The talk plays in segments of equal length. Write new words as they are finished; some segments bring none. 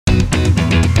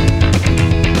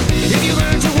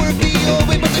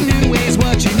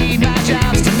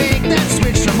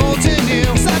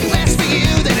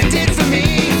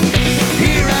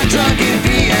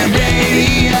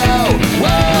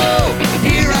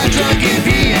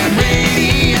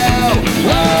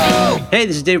Hey,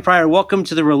 this is Dave Pryor. Welcome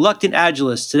to the Reluctant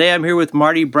Agilist. Today I'm here with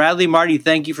Marty Bradley. Marty,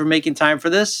 thank you for making time for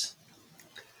this.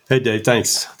 Hey, Dave,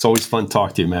 thanks. It's always fun to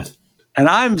talk to you, man. And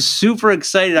I'm super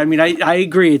excited. I mean, I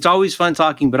agree. It's always fun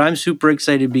talking, but I'm super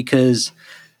excited because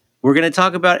we're going to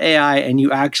talk about AI, and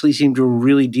you actually seem to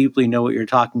really deeply know what you're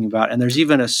talking about. And there's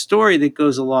even a story that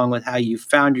goes along with how you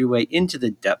found your way into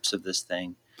the depths of this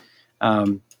thing.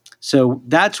 So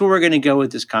that's where we're going to go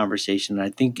with this conversation. And I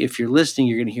think if you're listening,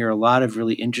 you're going to hear a lot of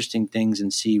really interesting things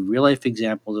and see real life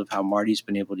examples of how Marty's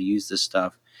been able to use this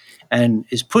stuff and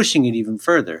is pushing it even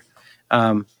further.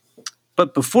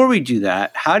 But before we do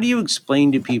that, how do you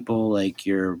explain to people like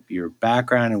your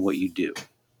background and what you do?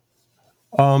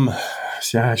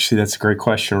 Yeah, actually, that's a great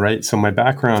question, right? So my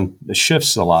background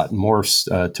shifts a lot,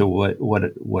 morphs to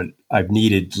what I've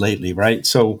needed lately, right?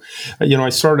 So, I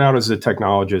started out as a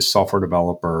technologist, software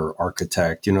developer,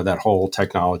 architect, that whole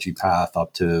technology path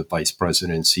up to vice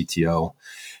president, CTO.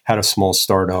 Had a small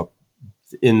startup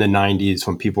in the 90s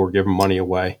when people were giving money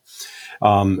away.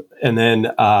 And then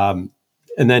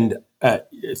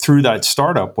through that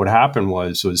startup, what happened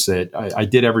was that I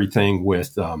did everything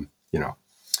with,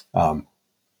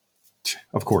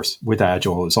 of course, with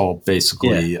Agile, it was all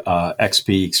basically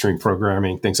XP, extreme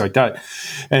programming, things like that.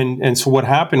 And so what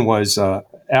happened was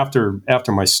after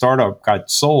my startup got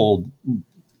sold,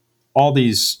 all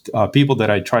these people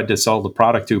that I tried to sell the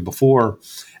product to before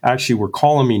actually were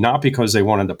calling me not because they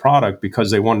wanted the product, because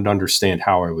they wanted to understand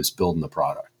how I was building the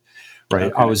product. Right.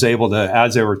 Okay. I was able to,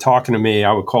 as they were talking to me,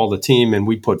 I would call the team and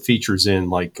we put features in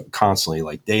like constantly,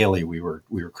 like daily. We were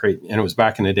creating, and it was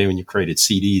back in the day when you created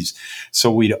CDs.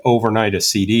 So we'd overnight a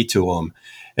CD to them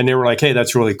and they were like, "Hey,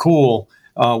 that's really cool.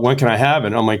 When can I have it?"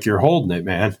 And I'm like, "You're holding it,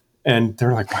 man." And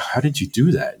they're like, "How did you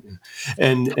do that?"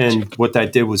 And what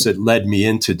that did was it led me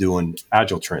into doing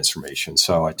Agile transformation.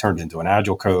 So I turned into an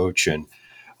Agile coach and,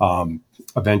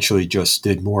 eventually just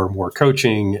did more and more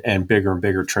coaching and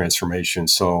bigger transformation.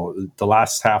 So the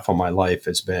last half of my life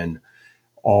has been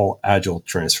all Agile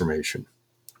transformation.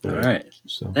 All right.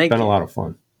 So it's been a lot of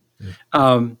fun.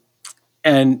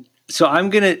 And so I'm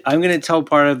gonna tell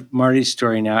part of Marty's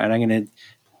story now, and I'm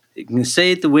gonna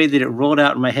say it the way that it rolled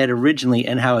out in my head originally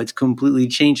and how it's completely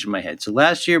changed in my head. So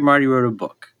last year, Marty wrote a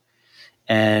book,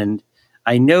 and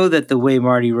I know that the way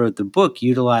Marty wrote the book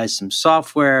utilized some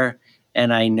software,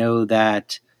 and I know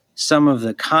that some of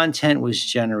the content was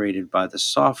generated by the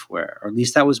software, or at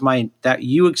least that was that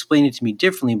you explained it to me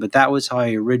differently, but that was how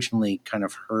I originally kind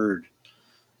of heard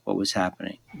what was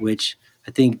happening, which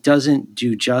I think doesn't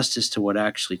do justice to what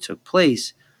actually took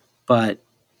place. But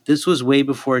this was way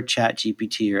before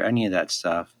ChatGPT or any of that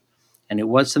stuff. And it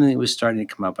was something that was starting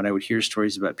to come up, and I would hear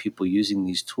stories about people using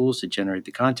these tools to generate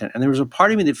the content. And there was a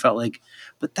part of me that felt like,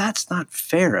 but that's not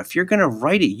fair. If you're going to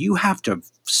write it, you have to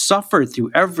suffer through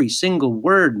every single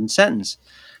word and sentence.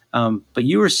 But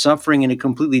you were suffering in a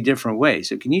completely different way.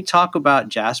 So can you talk about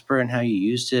Jasper and how you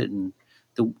used it and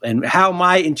how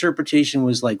my interpretation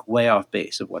was like way off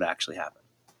base of what actually happened?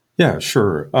 Yeah,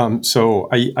 sure. So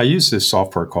I use this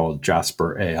software called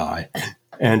Jasper AI,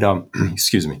 and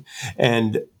excuse me.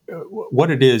 And what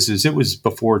it is it was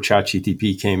before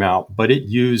ChatGPT came out, but it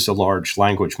used a large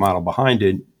language model behind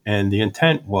it, and the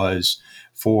intent was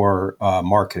for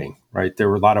marketing. Right, there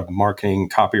were a lot of marketing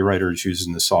copywriters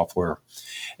using the software,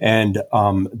 and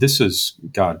this is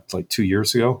like 2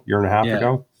 years ago, year and a half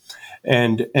ago.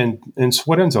 And so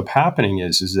what ends up happening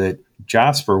is that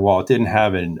Jasper, while it didn't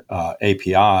have an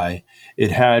API, it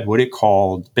had what it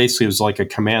called, basically it was like a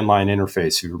command line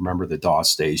interface. If you remember the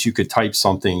DOS days, you could type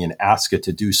something and ask it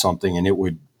to do something and it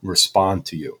would respond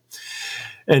to you.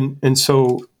 And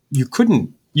so you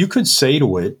could say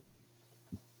to it,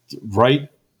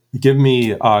 give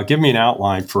me an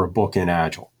outline for a book in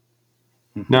Agile.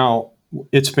 Mm-hmm. Now,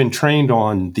 it's been trained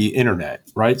on the internet,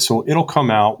 right? So it'll come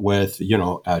out with,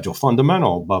 Agile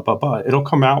fundamental, blah, blah, blah. It'll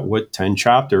come out with 10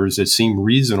 chapters that seem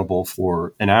reasonable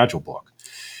for an Agile book.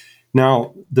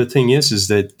 Now, the thing is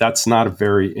that that's not a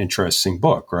very interesting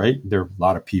book, right? There are a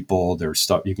lot of people, there's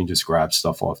stuff, you can just grab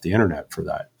stuff off the internet for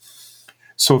that.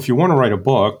 So if you want to write a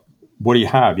book, what do you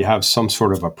have? You have some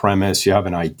sort of a premise, you have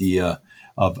an idea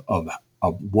of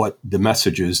what the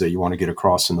message is that you want to get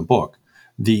across in the book.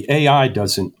 The AI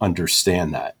doesn't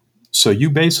understand that. So you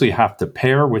basically have to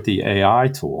pair with the AI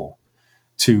tool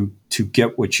to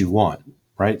get what you want,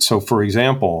 right? So for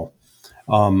example,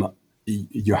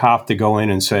 you have to go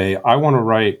in and say, I want to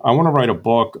write a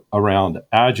book around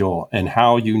Agile and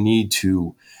how you need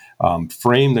to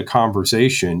frame the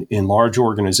conversation in large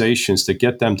organizations to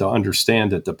get them to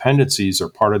understand that dependencies are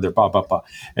part of their blah, blah, blah.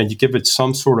 And you give it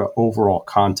some sort of overall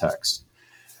context.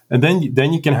 And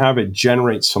then you can have it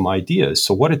generate some ideas.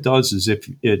 So what it does is if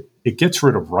it gets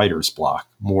rid of writer's block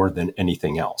more than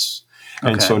anything else.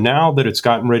 And Okay. so now that it's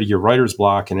gotten rid of your writer's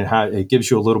block and it gives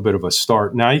you a little bit of a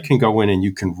start, now you can go in and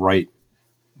you can write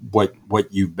what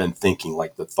you've been thinking,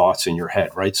 like the thoughts in your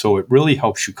head, right? So it really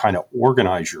helps you kind of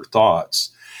organize your thoughts.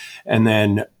 And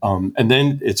then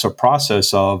it's a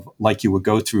process of like you would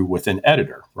go through with an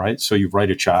editor, right? So you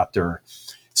write a chapter,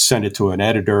 send it to an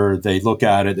editor, they look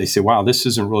at it, they say, wow, this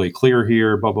isn't really clear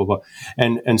here, blah, blah, blah.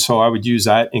 And so I would use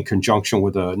that in conjunction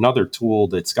with another tool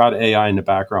that's got AI in the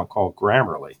background called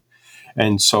Grammarly.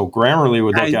 And so Grammarly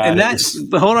would look at it.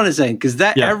 But hold on a second, because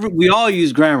we all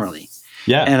use Grammarly.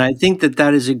 Yeah. And I think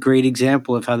that is a great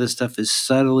example of how this stuff is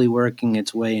subtly working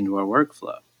its way into our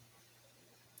workflow.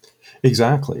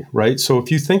 Exactly. Right. So if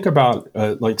you think about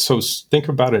think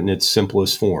about it in its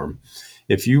simplest form.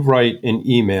 If you write an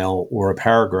email or a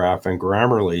paragraph and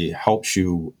Grammarly helps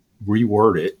you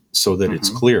reword it so that it's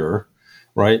clear,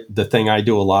 right? The thing I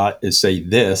do a lot is say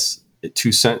this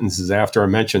 2 sentences after I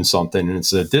mention something, and it's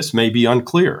that this may be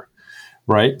unclear,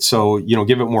 right? So,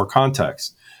 give it more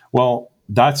context. Well,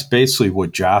 that's basically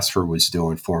what Jasper was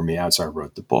doing for me as I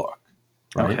wrote the book,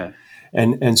 right? Okay.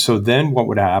 And so then what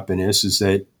would happen is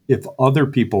that if other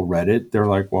people read it, they're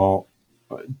like, well,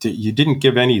 you didn't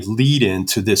give any lead in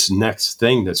to this next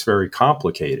thing that's very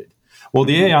complicated. Well,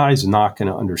 the AI is not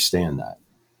going to understand that.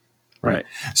 Right.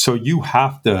 So you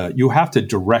have to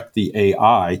direct the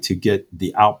AI to get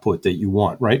the output that you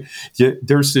want. Right.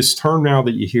 There's this term now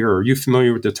that you hear. Are you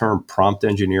familiar with the term prompt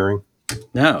engineering?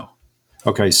 No.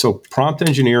 Okay, so prompt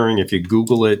engineering, if you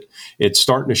Google it, it's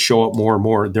starting to show up more and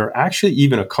more. There are actually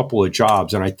even a couple of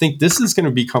jobs, and I think this is going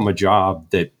to become a job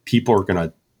that people are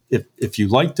going to, if you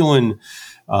like doing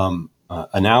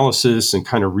analysis and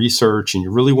kind of research, and you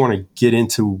really want to get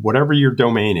into whatever your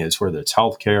domain is, whether it's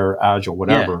healthcare, Agile,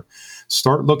 whatever,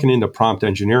 start looking into prompt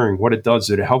engineering. What it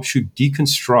does is it helps you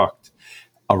deconstruct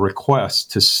a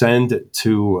request to send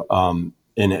to an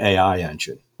AI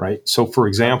engine, right? So, for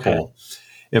example,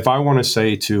 if I want to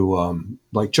say to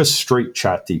just straight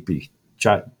chat GTP,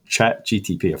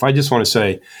 if I just want to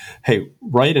say, hey,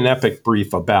 write an epic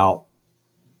brief about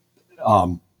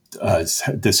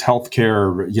this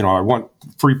healthcare, I want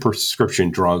free prescription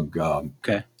drug,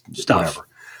 stuff. Whatever.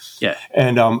 Yeah.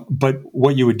 And but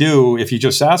what you would do if you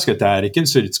just ask it that,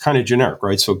 it's kind of generic,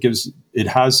 right? So it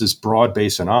has this broad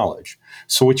base of knowledge.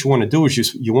 So what you want to do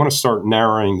is you want to start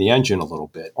narrowing the engine a little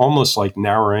bit, almost like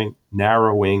narrowing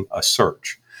a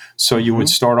search. So you would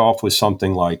start off with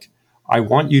something like, I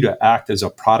want you to act as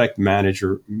a product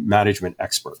management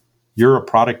expert. You're a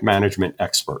product management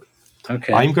expert.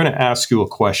 Okay. I'm going to ask you a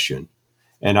question,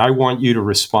 and I want you to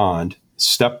respond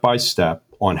step by step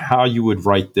on how you would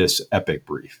write this epic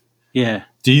brief. Yeah.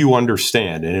 Do you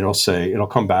understand? And it'll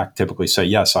come back, typically say,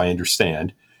 yes, I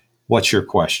understand. What's your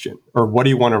question? Or what do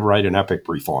you want to write an epic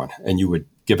brief on? And you would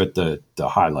give it the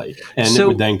highlight. And it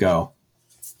would then go ahead.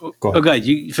 Okay,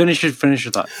 you finish your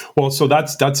thought. Well, so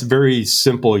that's a very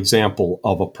simple example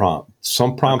of a prompt.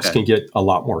 Some prompts can get a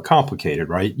lot more complicated,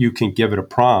 right? You can give it a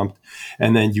prompt,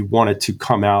 and then you want it to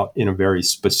come out in a very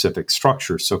specific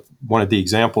structure. So one of the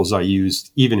examples I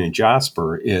used, even in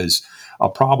Jasper, is a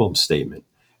problem statement.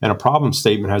 And a problem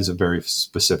statement has a very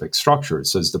specific structure. It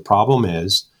says the problem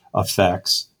is,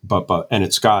 affects, and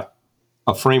it's got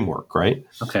a framework, right?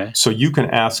 Okay. So you can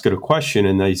ask it a question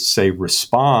and they say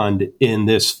respond in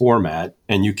this format,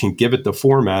 and you can give it the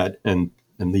format and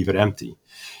leave it empty.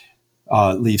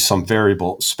 Leave some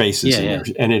variable spaces in there.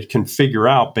 And it can figure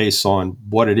out based on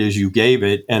what it is you gave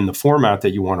it and the format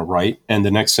that you want to write. And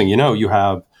the next thing you know, you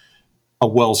have a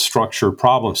well-structured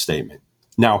problem statement.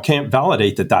 Now, it can't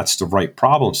validate that that's the right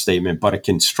problem statement, but it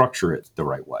can structure it the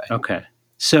right way. Okay.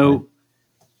 So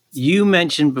you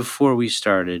mentioned before we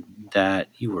started that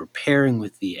you were pairing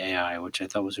with the AI, which I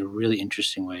thought was a really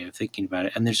interesting way of thinking about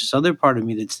it. And there's this other part of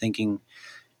me that's thinking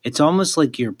it's almost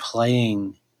like you're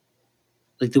playing,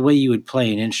 like the way you would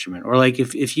play an instrument. Or like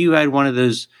if you had one of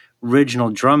those original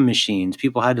drum machines,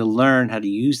 people had to learn how to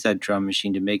use that drum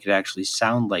machine to make it actually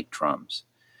sound like drums.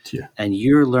 Yeah. And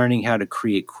you're learning how to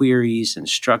create queries and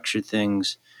structure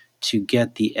things to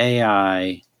get the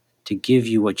AI to give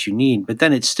you what you need, but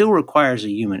then it still requires a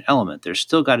human element. There's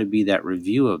still got to be that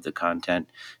review of the content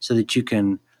so that you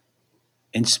can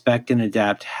inspect and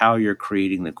adapt how you're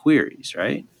creating the queries,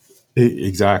 right?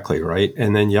 Exactly, right.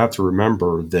 And then you have to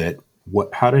remember that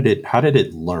how did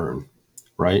it learn,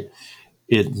 right?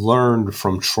 It learned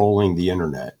from trolling the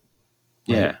internet.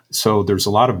 Right? Yeah. So there's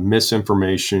a lot of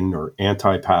misinformation or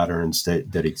anti-patterns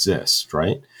that exist,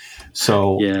 right?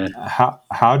 So Yeah.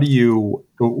 how do you,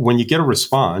 when you get a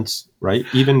response, right?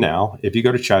 Even now, if you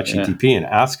go to Yeah. ChatGPT and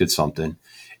ask it something,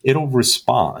 it'll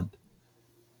respond.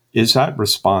 Is that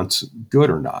response good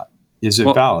or not? Is it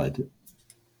Well, valid?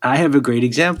 I have a great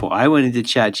example. I went into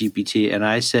ChatGPT and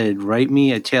I said, write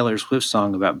me a Taylor Swift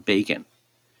song about bacon.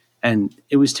 And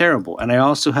it was terrible. And I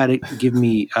also had it give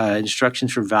me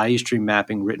instructions for value stream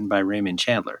mapping written by Raymond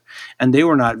Chandler. And they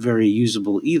were not very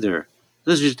usable either.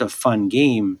 This was just a fun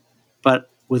game. But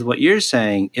with what you're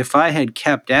saying, if I had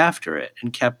kept after it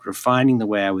and kept refining the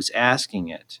way I was asking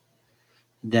it,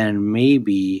 then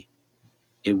maybe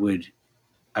it would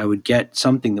I would get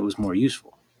something that was more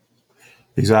useful.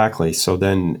 Exactly. So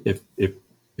then if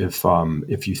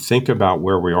you think about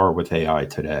where we are with AI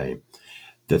today,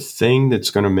 the thing that's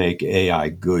going to make AI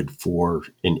good for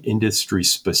an industry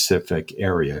specific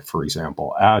area, for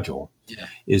example, Agile, Yeah.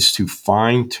 is to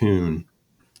fine tune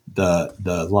the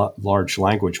large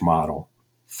language model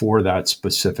for that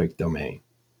specific domain,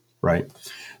 right?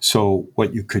 So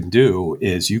what you could do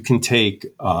is you can take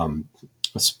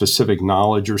a specific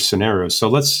knowledge or scenario. So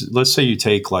let's say you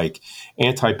take like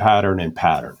anti-pattern and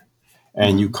pattern,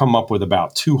 and you Mm-hmm. come up with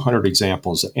about 200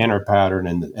 examples of anti-pattern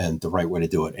and the right way to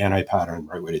do it, anti-pattern,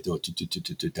 right way to do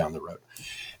it, down the road.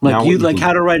 Like Now what you you like can,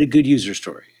 how to write a good user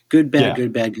story. Good, bad, yeah,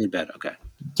 good, bad, good, bad. Okay.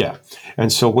 yeah.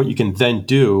 And so what you can then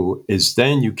do is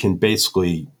then you can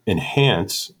basically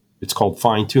enhance, it's called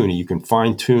fine tuning. You can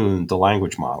fine tune the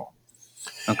language model.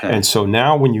 And Okay. so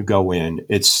now when you go in,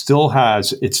 it still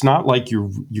has, it's not like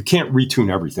you can't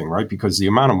retune everything, right? Because the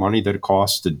amount of money that it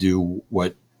costs to do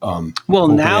what Well,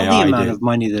 now the OpenAI amount did. of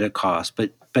money that it costs,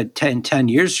 but 10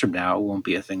 years from now, it won't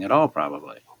be a thing at all,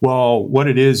 probably. Well, what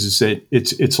it is that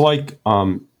it's like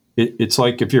it's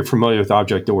like if you're familiar with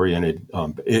object oriented,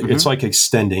 it's Mm-hmm.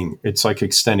 like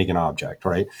extending an object,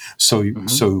 right? Mm-hmm.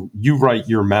 So you write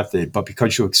your method, but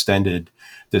because you extended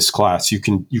this class, you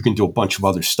can do a bunch of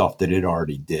other stuff that it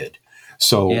already did.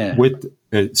 So Yeah.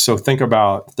 so think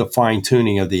about the fine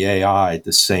tuning of the AI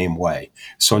the same way.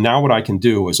 So now what I can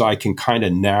do is I can kind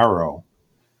of narrow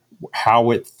how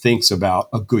it thinks about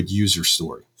a good user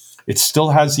story. It still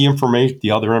has the information,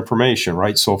 the other information,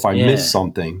 right? So if I miss Yeah.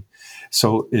 something,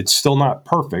 so it's still not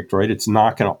perfect, right? It's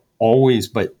not going to always,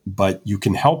 but you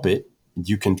can help it.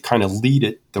 You can kind of lead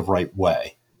it the right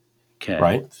way, Okay.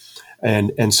 right?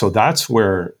 And so that's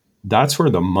where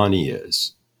the money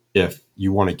is. If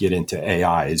you want to get into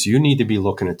AI, is you need to be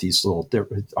looking at these little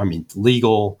different, I mean,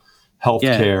 legal, Yeah.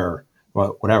 healthcare,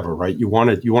 whatever, right? You want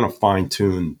to fine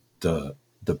tune the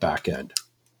back end.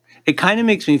 It kind of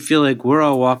makes me feel like we're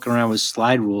all walking around with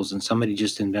slide rules and somebody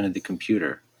just invented the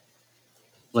computer.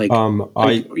 Like, like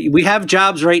I we have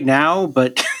jobs right now,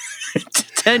 but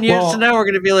 10 years from well, now, we're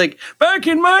going to be like, back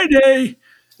in my day.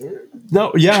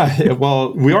 no, yeah,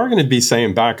 well, we are going to be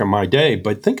saying back in my day,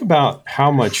 but think about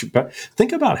how much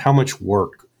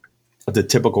work the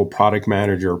typical product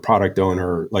manager, product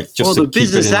owner, like just Well, to the keep it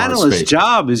business in our analyst space.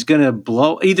 job is going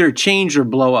to either change or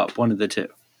blow up, one of the two.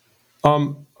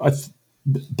 I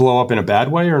blow up in a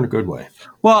bad way or in a good way.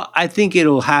 Well, I think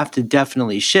it'll have to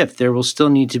definitely shift. There will still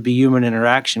need to be human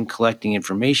interaction collecting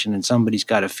information, and somebody's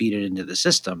got to feed it into the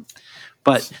system.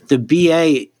 But the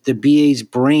BA's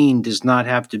brain does not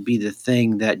have to be the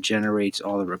thing that generates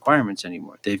all the requirements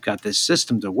anymore. They've got this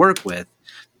system to work with.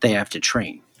 They have to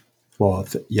train. Well,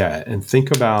 yeah, and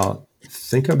think about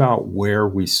where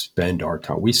we spend our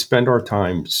time. We spend our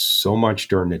time so much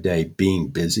during the day being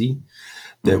busy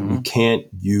that we Mm-hmm. can't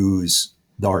use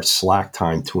our slack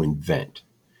time to invent,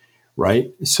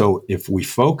 right? So if we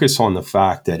focus on the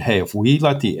fact that, hey, if we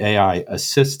let the AI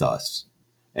assist us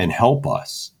and help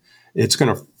us, it's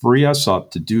going to free us up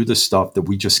to do the stuff that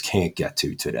we just can't get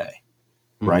to today,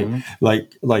 right? Mm-hmm.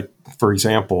 Like for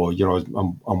example,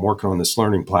 I'm working on this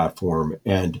learning platform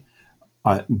and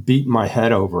I beat my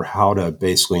head over how to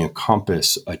basically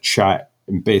encompass a chat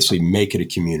and basically make it a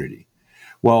community.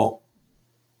 Well,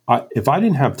 if I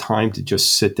didn't have time to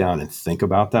just sit down and think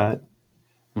about that,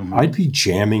 Mm-hmm. I'd be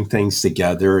jamming things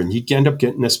together and you'd end up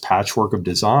getting this patchwork of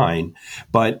design.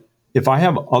 But if I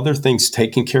have other things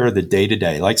taking care of the day to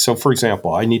day, like, so for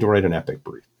example, I need to write an epic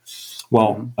brief.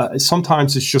 Well, Mm-hmm.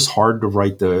 sometimes it's just hard to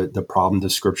write the problem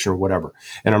description or whatever.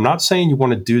 And I'm not saying you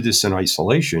want to do this in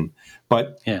isolation,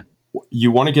 but Yeah.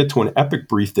 you want to get to an epic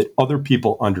brief that other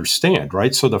people understand,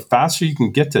 right? So the faster you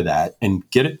can get to that and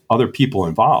other people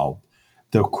involved,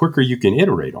 the quicker you can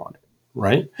iterate on it,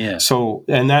 right? Yeah. So,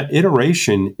 and that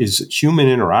iteration is human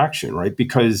interaction, right?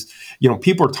 Because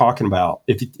people are talking about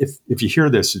if you hear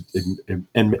this,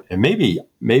 and maybe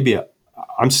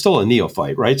I'm still a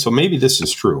neophyte, right? So maybe this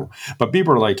is true, but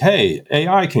people are like, hey,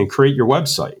 AI can create your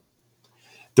website.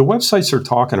 The websites they're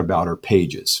talking about are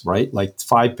pages, right? Like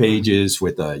 5 pages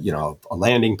with a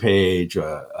landing page,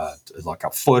 like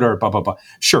a footer, blah, blah, blah.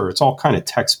 Sure, it's all kind of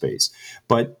text-based.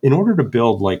 But in order to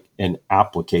build like an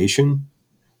application,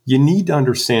 you need to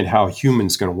understand how a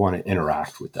human's going to want to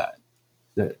interact with that.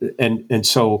 And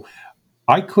so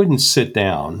I couldn't sit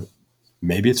down,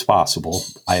 maybe it's possible,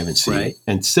 I haven't seen it,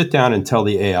 and sit down and tell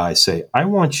the AI, say, I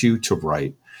want you to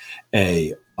write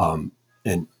a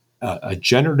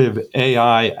generative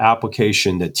AI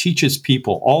application that teaches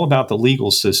people all about the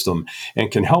legal system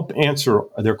and can help answer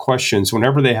their questions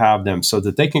whenever they have them so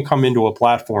that they can come into a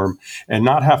platform and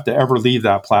not have to ever leave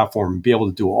that platform and be able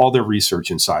to do all their research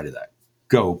inside of that.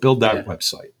 Go build that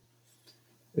website.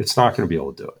 It's not going to be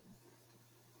able to do it.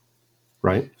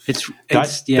 Right?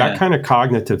 That kind of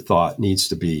cognitive thought needs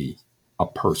to be a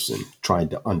person trying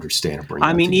to understand and bring.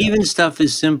 I mean, even stuff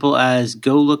as simple as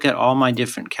go look at all my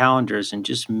different calendars and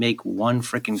just make one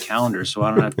freaking calendar so I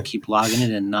don't have to keep logging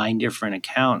into 9 different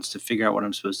accounts to figure out what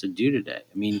I'm supposed to do today.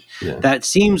 I mean, that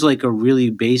seems like a really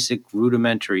basic,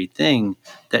 rudimentary thing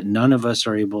that none of us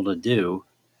are able to do.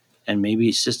 And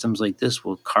maybe systems like this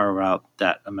will carve out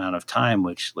that amount of time,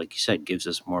 which, like you said, gives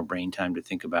us more brain time to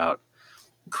think about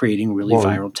creating really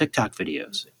viral TikTok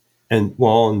videos. And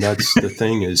that's the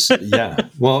thing is,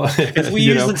 if we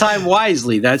use the time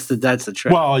wisely, that's the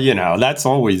trick. Well, that's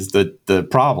always the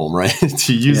problem, right?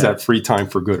 To use that free time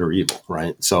for good or evil,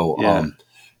 right? So,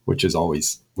 which is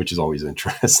always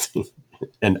interesting.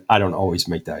 And I don't always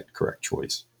make that correct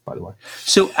choice, by the way.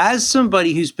 So as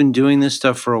somebody who's been doing this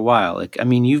stuff for a while, like, I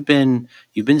mean, you've been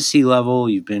C-level,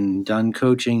 you've been done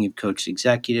coaching, you've coached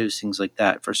executives, things like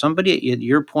that. For somebody at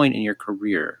your point in your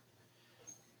career,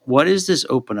 what does this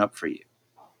open up for you?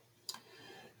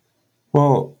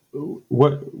 Well,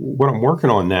 what I'm working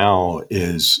on now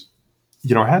is,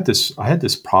 I had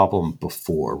this problem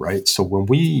before, right? So when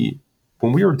we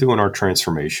were doing our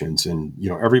transformations, and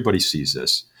everybody sees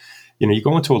this, you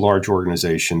go into a large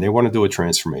organization, they want to do a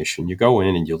transformation. You go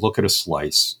in and you look at a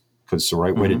slice because it's the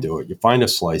right way to do it. You find a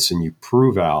slice and you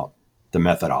prove out the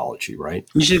methodology, right?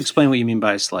 You should explain what you mean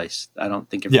by a slice. I don't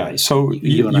think everybody. Yeah, so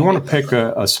you want to pick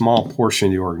a small portion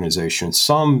of the organization,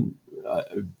 some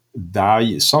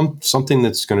value, something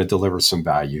that's going to deliver some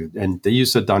value. And they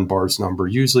use the Dunbar's number,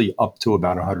 usually up to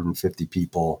about 150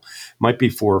 people, might be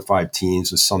 4 or 5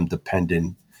 teams with some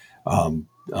dependent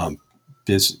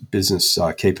business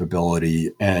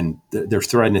capability, and they're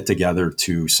threading it together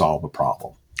to solve a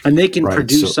problem. And they can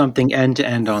produce something end to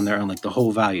end on their own, like the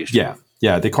whole value stream.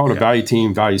 Yeah, they call it a value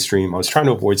team, value stream. I was trying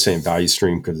to avoid saying value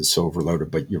stream because it's so overloaded,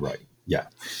 but you're right. Yeah.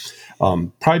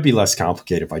 Probably be less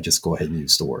complicated if I just go ahead and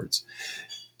use the words.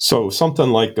 So something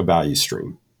like a value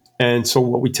stream. And so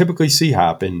what we typically see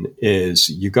happen is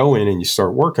you go in and you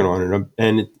start working on it,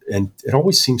 and it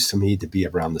always seems to me to be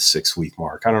around the 6-week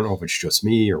mark. I don't know if it's just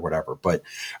me or whatever, but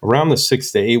around the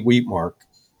 6 to 8 week mark,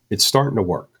 it's starting to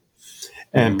work.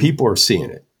 And people are seeing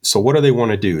it. So what do they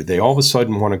want to do? They all of a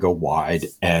sudden want to go wide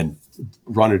and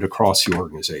run it across the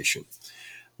organization.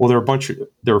 Well, there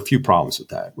are a few problems with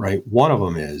that, right? One of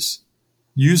them is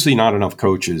usually not enough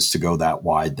coaches to go that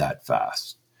wide that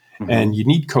fast. And you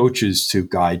need coaches to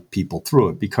guide people through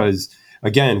it because,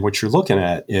 again, what you're looking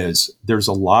at is there's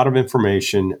a lot of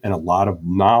information and a lot of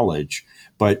knowledge,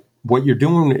 but what you're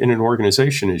doing in an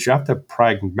organization is you have to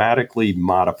pragmatically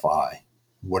modify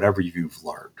whatever you've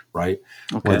learned, right?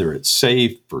 Okay. Whether it's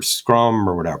SAFe or Scrum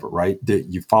or whatever, right?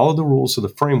 You follow the rules of the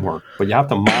framework, but you have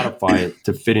to modify it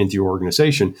to fit into your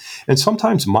organization. And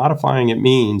sometimes modifying it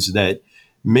means that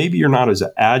maybe you're not as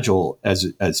agile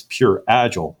as pure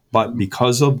agile, but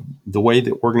because of the way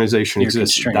the organization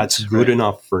exists, that's good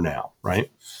enough for now,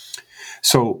 right?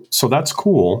 So that's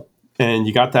cool. And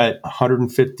you got that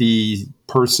 150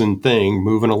 person thing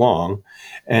moving along,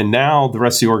 and now the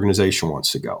rest of the organization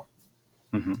wants to go.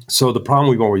 So the problem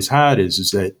we've always had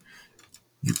is that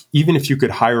even if you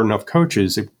could hire enough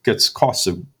coaches, it gets costs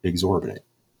exorbitant,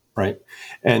 right?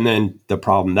 And then the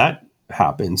problem that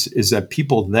happens is that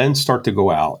people then start to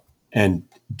go out and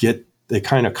they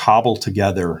kind of cobble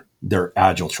together their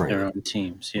agile training. Their own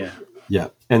teams, yeah. Yeah.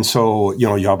 And so, you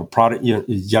have a product, you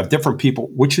have different people,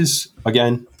 which is,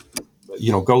 again,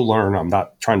 go learn. I'm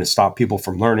not trying to stop people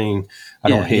from learning. I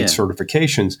don't hate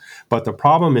certifications, but the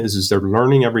problem is they're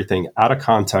learning everything out of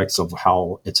context of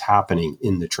how it's happening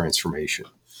in the transformation.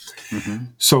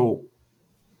 So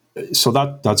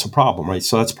that's a problem, right?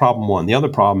 So that's problem one. The other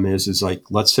problem is like,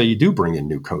 let's say you do bring in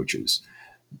new coaches.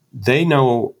 They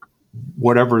know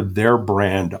whatever their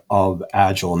brand of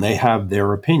Agile, and they have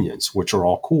their opinions, which are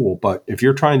all cool. But if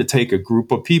you're trying to take a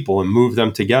group of people and move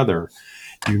them together,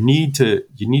 you need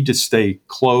to stay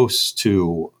close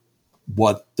to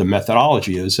what the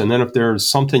methodology is. And then if there's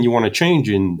something you want to change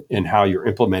in how you're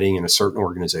implementing in a certain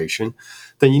organization,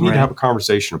 then you need to have a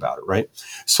conversation about it, right?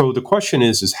 So the question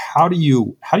is how do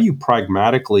you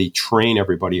pragmatically train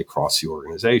everybody across the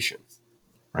organization,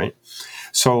 right?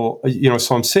 So,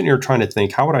 so I'm sitting here trying to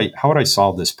think, how would I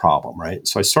solve this problem, right?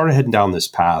 So I started heading down this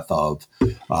path of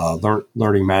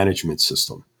learning management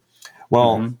system.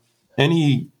 Well,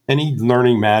 any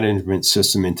learning management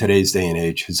system in today's day and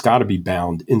age has got to be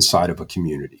bound inside of a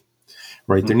community,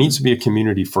 right? There needs to be a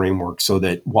community framework so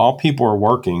that while people are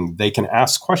working, they can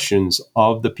ask questions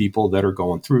of the people that are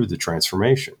going through the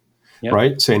transformation. Yep.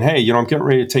 Right? Saying, hey, I'm getting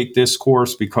ready to take this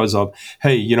course because of,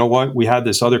 hey, you know what? We had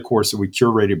this other course that we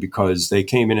curated because they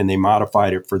came in and they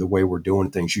modified it for the way we're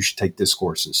doing things. You should take this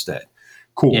course instead.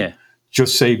 Cool. Yeah.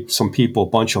 Just save some people a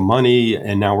bunch of money,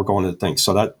 and now we're going to the thing.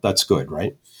 So that's good,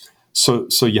 right? So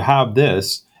you have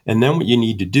this, and then what you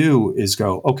need to do is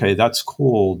go, okay, that's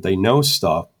cool. They know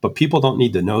stuff, but people don't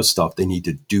need to know stuff. They need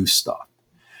to do stuff.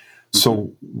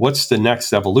 So what's the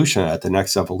next evolution of that? The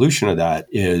next evolution of that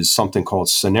is something called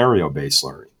scenario-based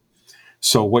learning.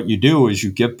 So what you do is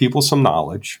you give people some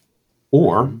knowledge,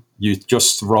 or you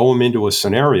just throw them into a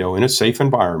scenario in a safe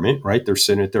environment, right? They're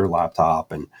sitting at their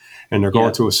laptop and they're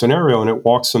going through a scenario, and it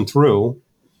walks them through.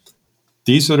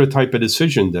 These are the type of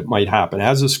decision that might happen.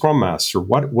 As a Scrum Master,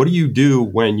 what do you do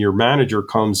when your manager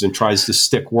comes and tries to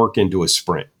stick work into a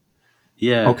sprint?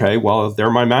 Yeah. Okay, well,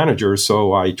 they're my managers,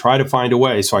 so I try to find a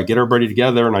way. So I get everybody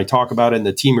together and I talk about it, and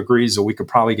the team agrees that we could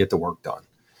probably get the work done.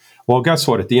 Well, guess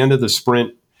what? At the end of the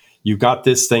sprint, you got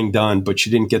this thing done, but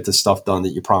you didn't get the stuff done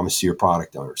that you promised to your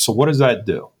product owner. So what does that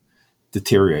do?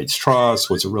 Deteriorates trust.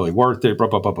 Was it really worth it? Blah,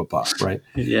 blah, blah, blah, blah, right?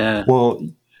 Yeah. Well,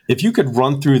 if you could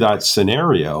run through that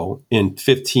scenario in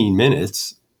 15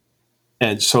 minutes,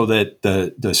 and so that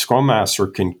the Scrum Master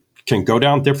can go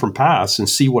down different paths and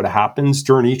see what happens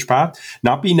during each path,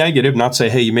 not be negative, not say,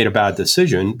 hey, you made a bad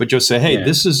decision, but just say, hey,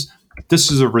 this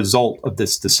is a result of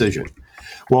this decision.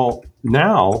 Well,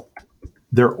 now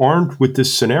they're armed with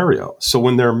this scenario. So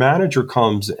when their manager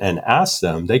comes and asks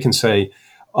them, they can say,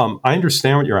 I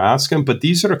understand what you're asking, but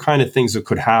these are the kind of things that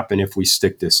could happen if we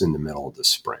stick this in the middle of the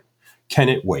sprint. Can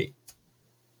it wait?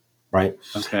 Right.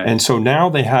 Okay. And so now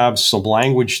they have some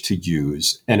language to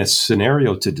use and a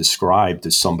scenario to describe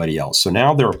to somebody else. So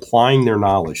now they're applying their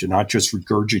knowledge and not just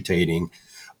regurgitating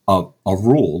a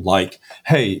rule like,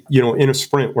 hey, in a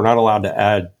sprint, we're not allowed to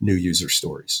add new user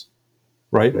stories.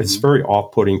 Right. It's very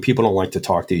off-putting. People don't like to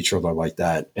talk to each other like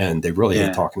that. And they really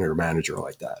hate talking to their manager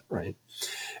like that. Right.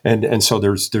 And so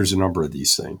there's a number of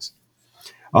these things.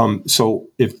 So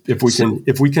if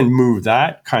we can move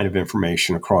that kind of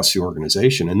information across the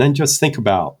organization, and then just think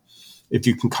about if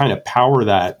you can kind of power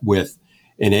that with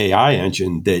an AI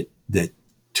engine that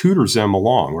tutors them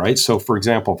along, right? So for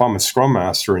example, if I'm a Scrum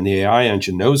Master and the AI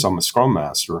engine knows I'm a Scrum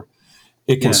Master,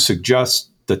 it can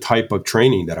suggest the type of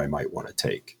training that I might want to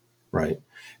take, right?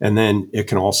 And then it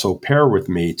can also pair with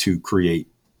me to create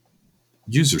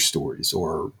user stories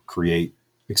or create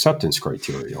acceptance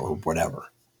criteria or whatever.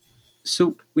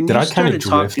 So when did you I kind of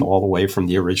drift talking, all the way from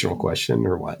the original question,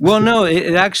 or what? Well, no,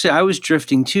 it actually, I was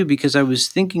drifting too, because I was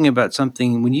thinking about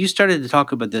something when you started to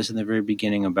talk about this in the very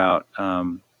beginning about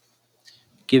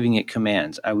giving it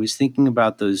commands. I was thinking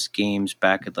about those games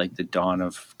back at like the dawn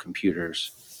of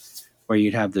computers, where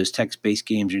you'd have those text-based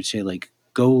games. You'd say like,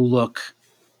 "Go look,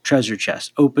 treasure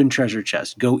chest, open treasure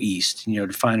chest, go east," to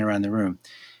find around the room.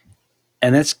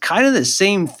 And that's kind of the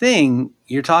same thing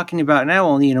you're talking about now,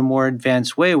 only in a more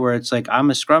advanced way, where it's like,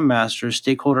 I'm a Scrum Master,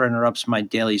 stakeholder interrupts my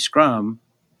daily Scrum.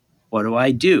 What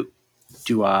do?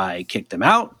 Do I kick them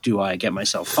out? Do I get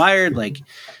myself fired? But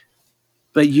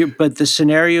the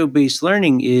scenario-based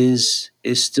learning is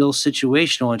still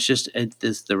situational. It's just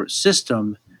the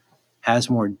system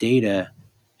has more data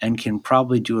and can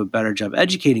probably do a better job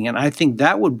educating. And I think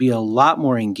that would be a lot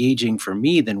more engaging for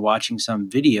me than watching some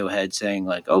video head saying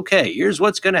like, okay, here's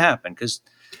what's going to happen. Because,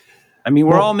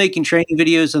 we're all making training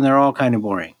videos and they're all kind of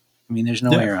boring. There's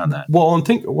no way around that. Well, and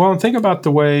think about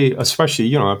the way,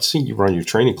 especially, I've seen you run your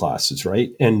training classes,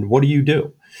 right? And what do? You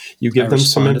give them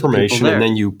some information and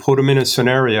then you put them in a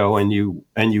scenario and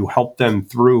you help them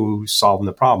through solving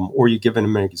the problem, or you give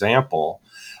them an example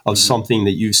of something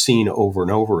that you've seen over and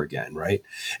over again, right?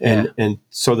 And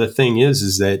so the thing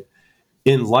is that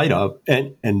in light of,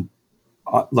 and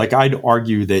like I'd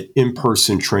argue that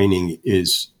in-person training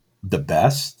is the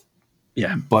best.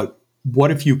 Yeah. But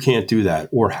what if you can't do that?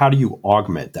 Or how do you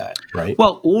augment that, right?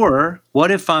 Well, or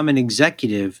what if I'm an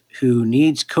executive who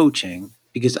needs coaching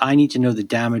because I need to know the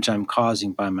damage I'm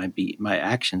causing by my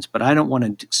actions, but I don't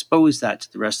want to expose that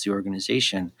to the rest of the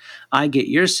organization. I get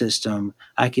your system.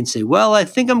 I can say, well, I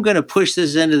think I'm going to push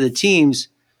this into the teams.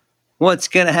 What's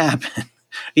going to happen?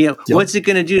 Yep. What's it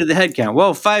going to do to the headcount?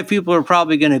 Well, 5 people are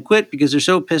probably going to quit because they're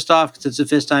so pissed off because it's the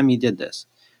first time you did this.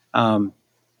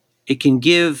 It can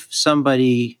give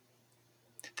somebody,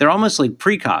 they're almost like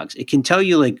precogs. It can tell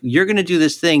you, like, you're going to do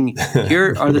this thing.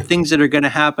 Here are the things that are going to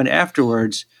happen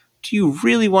afterwards. Do you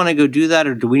really want to go do that,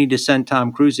 or do we need to send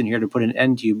Tom Cruise in here to put an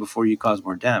end to you before you cause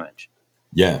more damage?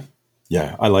 Yeah.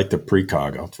 Yeah. I like the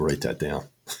precog. I'll have to write that down.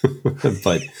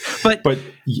 but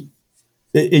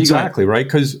exactly, right?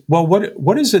 Because, well,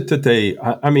 what is it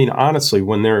that I mean, honestly,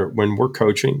 when we're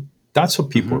coaching, that's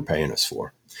what people are paying us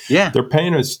for. Yeah. They're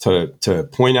paying us to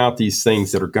point out these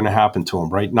things that are going to happen to them,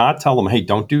 right? Not tell them, hey,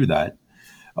 don't do that.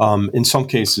 In some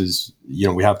cases,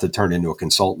 we have to turn into a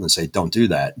consultant and say, don't do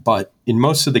that. But in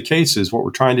most of the cases, what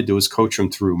we're trying to do is coach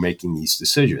them through making these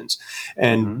decisions.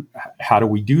 And how do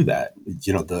we do that?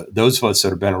 Those of us that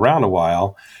have been around a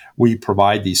while, we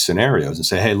provide these scenarios and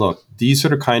say, hey, look, these are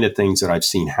the kind of things that I've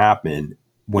seen happen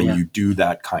when you do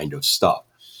that kind of stuff.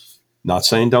 Not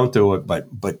saying don't do it, but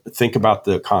think about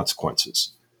the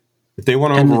consequences. If they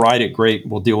want to override it, great,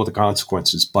 we'll deal with the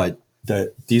consequences. But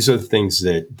these are the things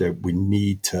that we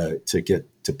need to get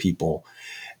to people.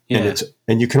 Yeah.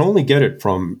 And you can only get it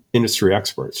from industry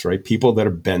experts, right? People that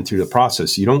have been through the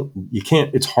process. You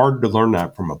can't, it's hard to learn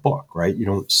that from a book, right? You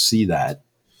don't see that.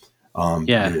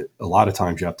 A lot of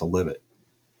times you have to live it.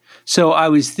 So I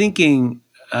was thinking,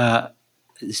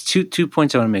 two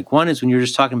points I want to make. One is when you were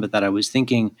just talking about that, I was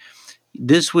thinking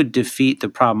this would defeat the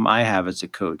problem I have as a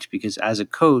coach, because as a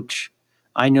coach,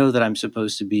 I know that I'm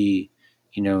supposed to be,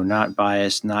 not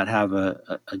biased, not have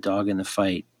a dog in the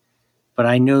fight. But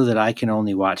I know that I can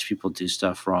only watch people do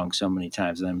stuff wrong so many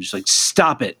times. And I'm just like,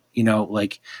 stop it.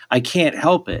 I can't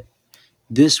help it.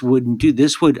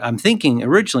 I'm thinking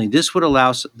originally, this would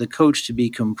allow the coach to be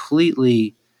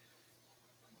completely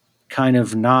kind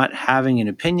of not having an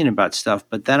opinion about stuff.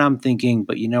 But then I'm thinking,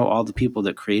 all the people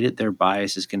that create it, their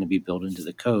bias is going to be built into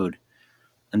the code.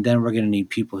 And then we're going to need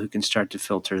people who can start to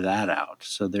filter that out.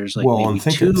 So there's maybe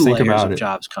two layers of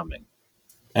jobs coming.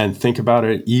 And think about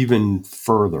it even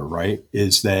further, right?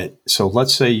 Is that, so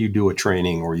let's say you do a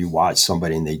training or you watch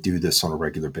somebody and they do this on a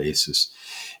regular basis.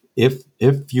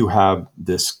 If you have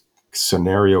this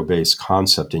scenario-based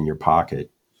concept in your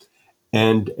pocket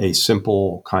and a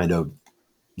simple kind of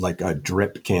like a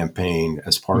drip campaign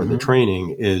as part of the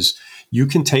training, is you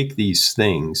can take these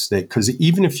things that, because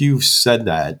even if you've said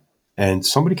that and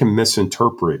somebody can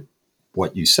misinterpret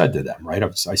what you said to them, right?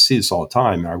 I see this all the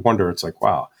time. And I wonder, it's like,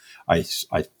 wow, I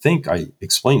think I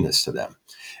explained this to them.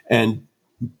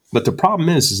 But the problem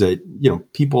is that,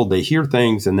 people, they hear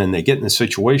things and then they get in a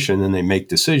situation and they make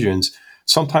decisions.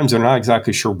 Sometimes they're not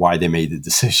exactly sure why they made the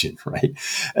decision, right?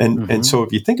 And so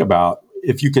if you think about,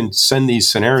 if you can send these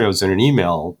scenarios in an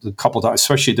email a couple times,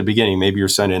 especially at the beginning, maybe you're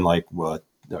sending a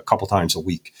couple times a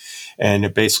week, and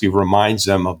it basically reminds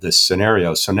them of this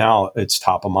scenario. So now it's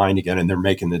top of mind again, and they're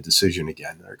making the decision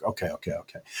again. They're like, okay.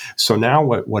 So now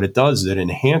what it does is it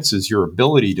enhances your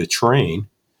ability to train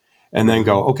and then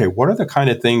go, okay, what are the kind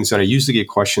of things that I usually get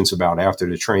questions about after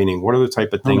the training? What are the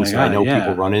type of things that I know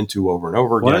people run into over and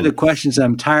over again? What are the questions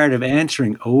I'm tired of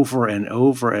answering over and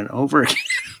over and over again?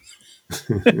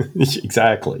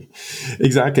 Exactly.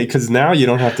 Because now you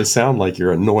don't have to sound like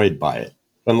you're annoyed by it,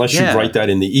 unless you write that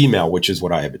in the email, which is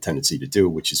what I have a tendency to do,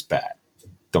 which is bad.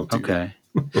 Don't do that.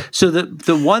 So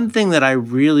the one thing that I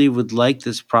really would like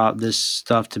this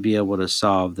stuff to be able to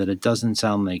solve, that it doesn't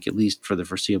sound like, at least for the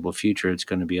foreseeable future, it's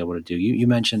going to be able to do. You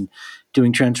mentioned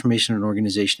doing transformation in an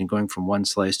organization and going from one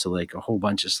slice to like a whole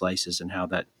bunch of slices, and how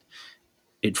that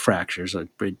it fractures, like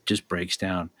it just breaks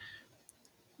down.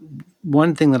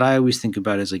 One thing that I always think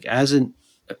about is, like, as an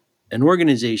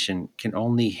organization can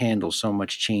only handle so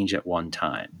much change at one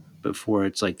time before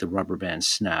it's like the rubber band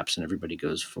snaps and everybody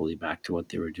goes fully back to what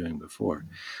they were doing before.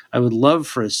 I would love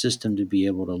for a system to be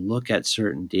able to look at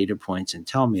certain data points and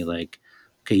tell me, like,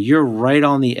 okay, you're right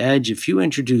on the edge. If you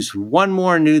introduce one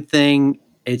more new thing,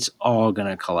 it's all going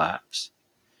to collapse.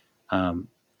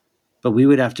 But we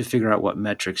would have to figure out what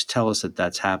metrics tell us that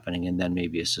that's happening, and then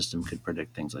maybe a system could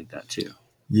predict things like that too.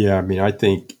 Yeah, I mean, I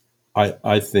think there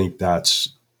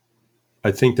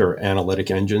are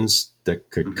analytic engines that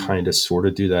could kind of sort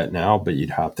of do that now, but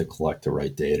you'd have to collect the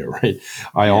right data, right?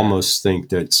 I almost think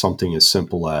that something as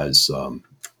simple as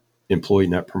employee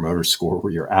net promoter score,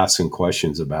 where you're asking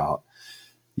questions about,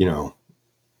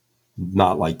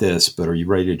 not like this, but are you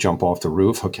ready to jump off the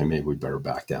roof? Okay, maybe we better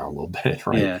back down a little bit,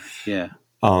 right? Yeah.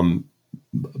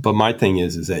 But my thing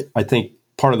is that I think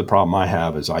part of the problem I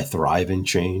have is I thrive in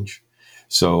change.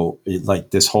 So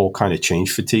like this whole kind of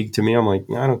change fatigue to me, I'm like,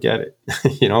 I don't get it.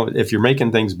 If you're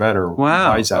making things better, why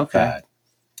Wow. is that Okay. bad?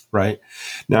 Right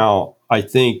now, I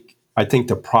think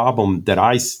the problem that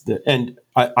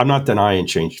I'm not denying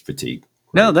change fatigue.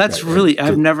 Right? No, that's really,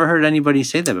 I've never heard anybody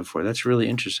say that before. That's really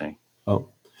interesting. Oh,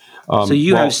 so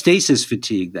you have stasis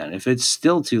fatigue then. If it's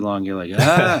still too long, you're like,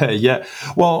 yeah.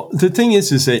 Well, the thing is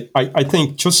that I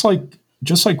think just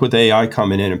like with AI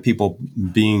coming in and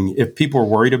if people are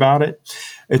worried about it,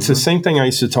 it's the same thing I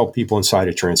used to tell people inside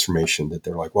of transformation, that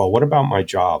they're like, well, what about my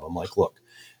job? I'm like, look,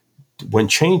 when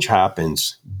change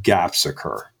happens, gaps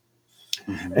occur.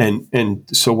 And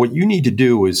so what you need to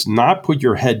do is not put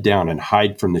your head down and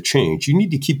hide from the change. You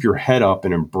need to keep your head up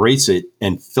and embrace it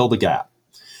and fill the gap.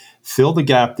 Fill the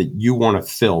gap that you want to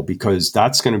fill, because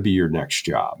that's going to be your next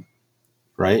job,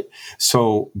 right?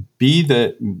 So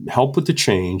help with the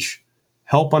change,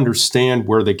 help understand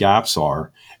where the gaps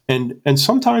are. And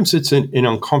sometimes it's an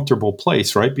uncomfortable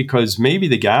place, right? Because maybe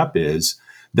the gap is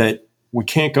that we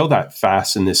can't go that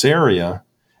fast in this area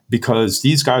because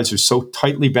these guys are so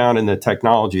tightly bound in the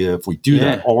technology that if we do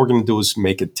that, all we're going to do is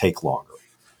make it take longer,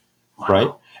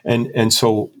 right? And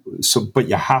so, but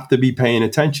you have to be paying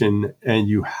attention, and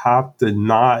you have to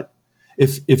not,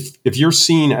 if you're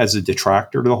seen as a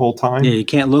detractor the whole time, you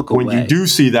can't look away. When you do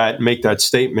see that, make that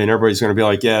statement, everybody's going to be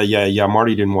like, yeah,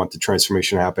 Marty didn't want the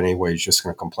transformation to happen anyway. He's just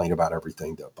going to complain about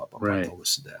everything. Right. Don't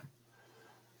listen to him.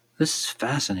 This is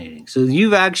fascinating. So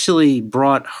you've actually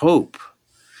brought hope.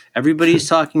 Everybody's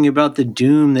talking about the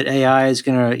doom that AI is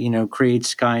going to, create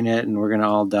Skynet and we're going to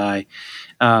all die.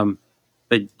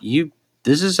 But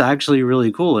this is actually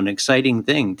really cool, an exciting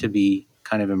thing to be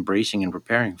kind of embracing and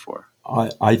preparing for.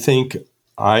 I think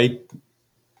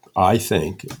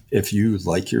if you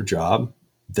like your job,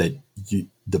 that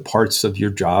the parts of your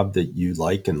job that you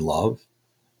like and love,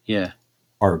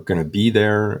 are going to be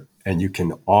there, and you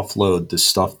can offload the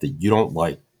stuff that you don't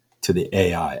like to the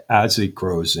AI as it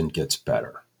grows and gets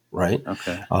better. Right.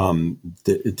 Okay.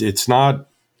 It's not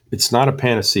a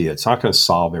panacea. It's not going to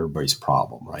solve everybody's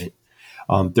problem. Right.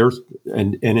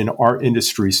 And in our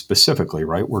industry specifically,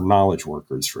 right, we're knowledge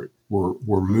workers. Right?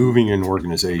 We're moving an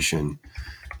organization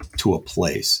to a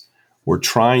place. We're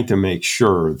trying to make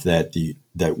sure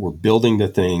that we're building the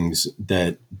things,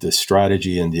 that the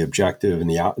strategy and the objective and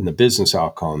the business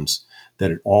outcomes,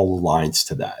 that it all aligns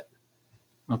to that.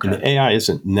 Okay. And the AI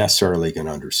isn't necessarily going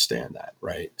to understand that,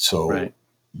 right? So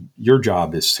your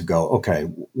job is to go, okay,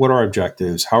 what are our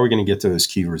objectives? How are we going to get to those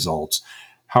key results?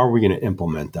 How are we going to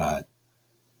implement that?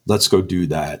 Let's go do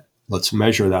that. Let's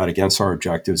measure that against our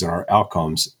objectives and our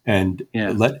outcomes, and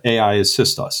let AI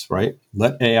assist us, right?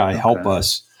 Let AI help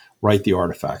us write the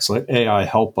artifacts. Let AI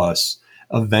help us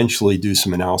eventually do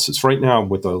some analysis. Right now,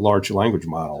 with a large language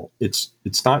model, it's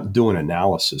not doing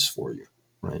analysis for you,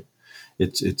 right?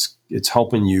 It's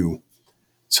helping you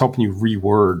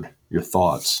reword your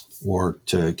thoughts, or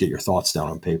to get your thoughts down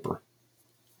on paper.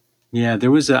 Yeah,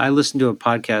 I listened to a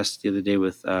podcast the other day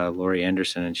with Laurie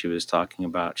Anderson, and she was talking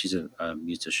about, she's a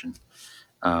musician,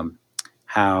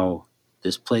 how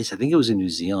this place, I think it was in New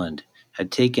Zealand,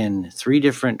 had taken 3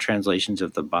 different translations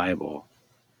of the Bible.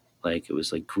 Like it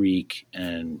was like Greek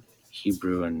and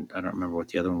Hebrew, and I don't remember what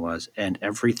the other one was, and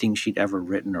everything she'd ever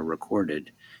written or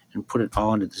recorded, and put it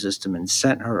all into the system and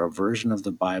sent her a version of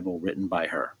the Bible written by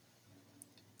her.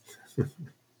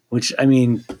 Which, I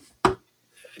mean,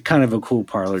 kind of a cool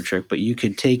parlor trick, but you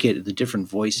could take it, the different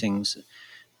voicings,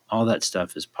 all that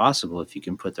stuff is possible if you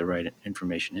can put the right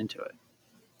information into it.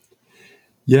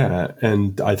 Yeah,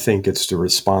 and I think it's the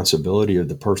responsibility of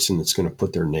the person that's going to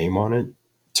put their name on it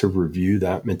to review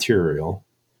that material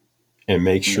and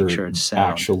make sure it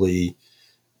actually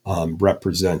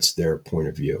represents their point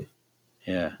of view.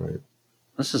 Yeah. Right.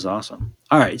 This is awesome.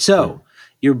 All right. So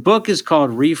your book is called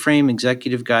Reframe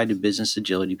Executive Guide to Business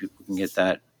Agility. People can get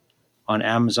that on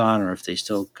Amazon, or if they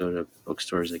still go to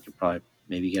bookstores, they could probably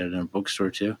maybe get it in a bookstore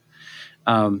too.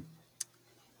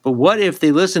 But what if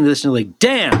they listen to this and they're like,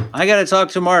 damn, I got to talk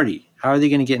to Marty. How are they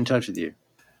going to get in touch with you?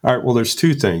 All right. Well, there's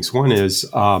 2 things. One is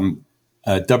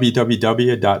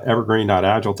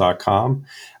www.evergreen.agile.com.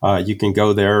 You can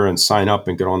go there and sign up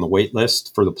and get on the wait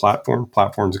list for the platform.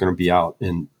 Platform is going to be out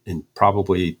in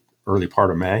probably early part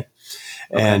of May.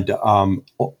 Okay. And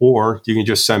or you can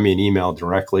just send me an email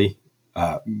directly,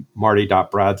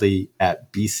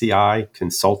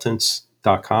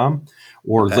 marty.bradley@bciconsultants.com.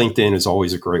 Or LinkedIn is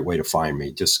always a great way to find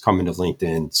me. Just come into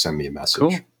LinkedIn, send me a message.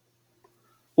 Cool.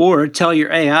 Or tell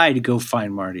your AI to go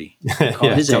find Marty.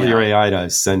 Tell your AI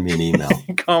to send me an email.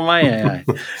 Call my AI.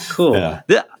 Cool. Yeah.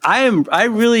 I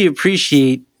really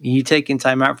appreciate you taking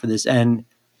time out for this. And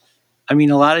I mean,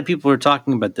 a lot of people are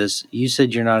talking about this. You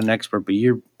said you're not an expert, but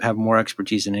you have more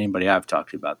expertise than anybody I've talked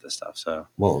to about this stuff. So,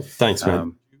 Well, thanks,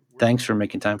 man. thanks for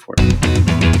making time for it.